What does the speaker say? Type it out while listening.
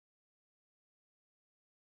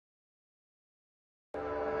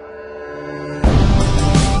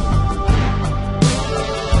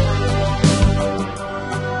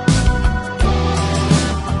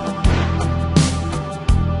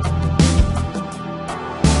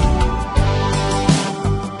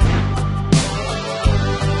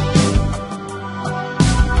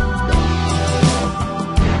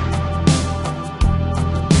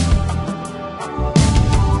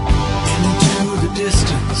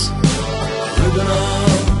ribbon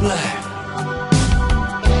of black,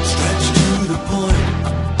 stretched to the point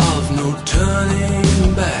of no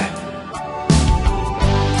turning back.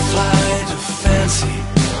 Flight of fancy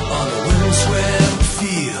on a windswept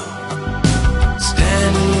field,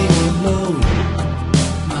 standing alone,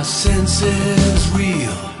 my senses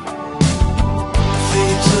reel.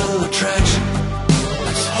 Fatal attraction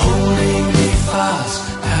that's holding me fast.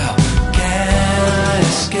 How can I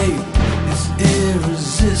escape this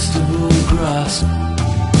irresistible grasp?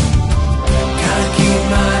 Can't keep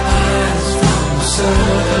my eyes from the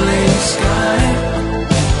circling sky.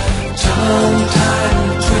 Tongue-tied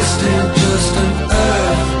and twisted, just an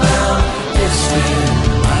earthbound distant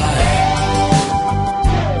eye.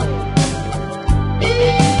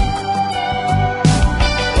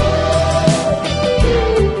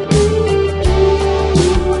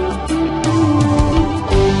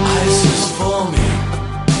 Ice is forming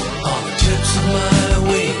on the tips of my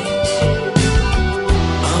wings.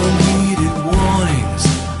 Unheeded warnings,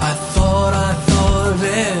 I thought of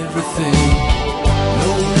everything.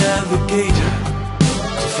 No navigator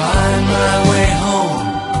to find my way home.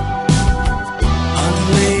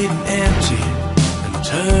 Unladen, empty, and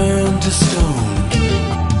turned to stone.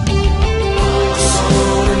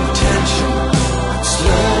 Sole intention, it's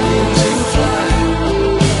learning to fly.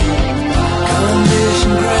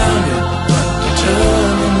 Condition grounded, but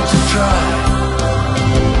determined to try.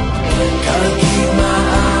 Can't keep my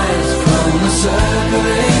eyes from the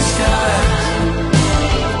circling skies.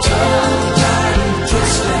 Tongue-tied and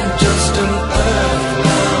twisted, just an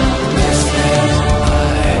earthbound misfit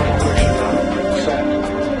eye. Set.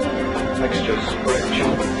 Mixtures bridge.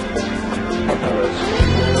 Propellers.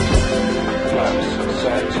 Flaps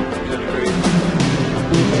set. Delivery.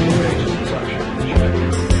 Gauges in suction. Check.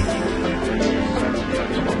 Set.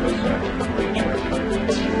 Transponder set. Recheck.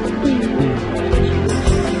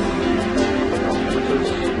 Filters.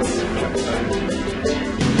 Check set.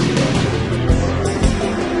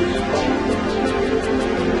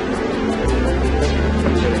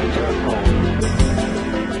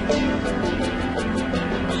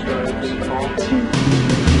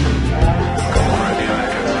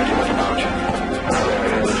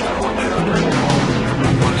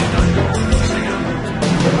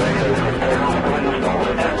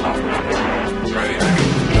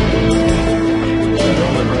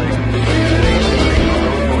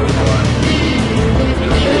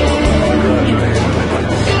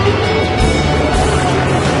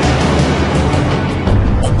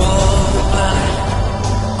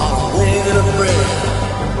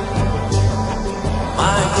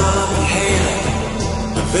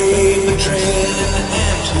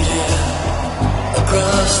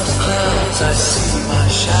 Across the clouds I see my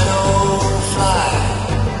shadow fly.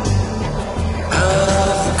 Out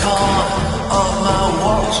of the corner of my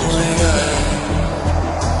watering eye,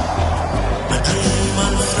 I dream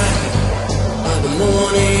unfettered by the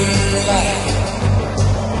morning light.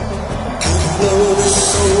 Could blow this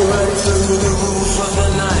soul right through the roof of the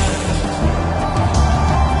night.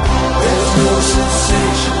 There's no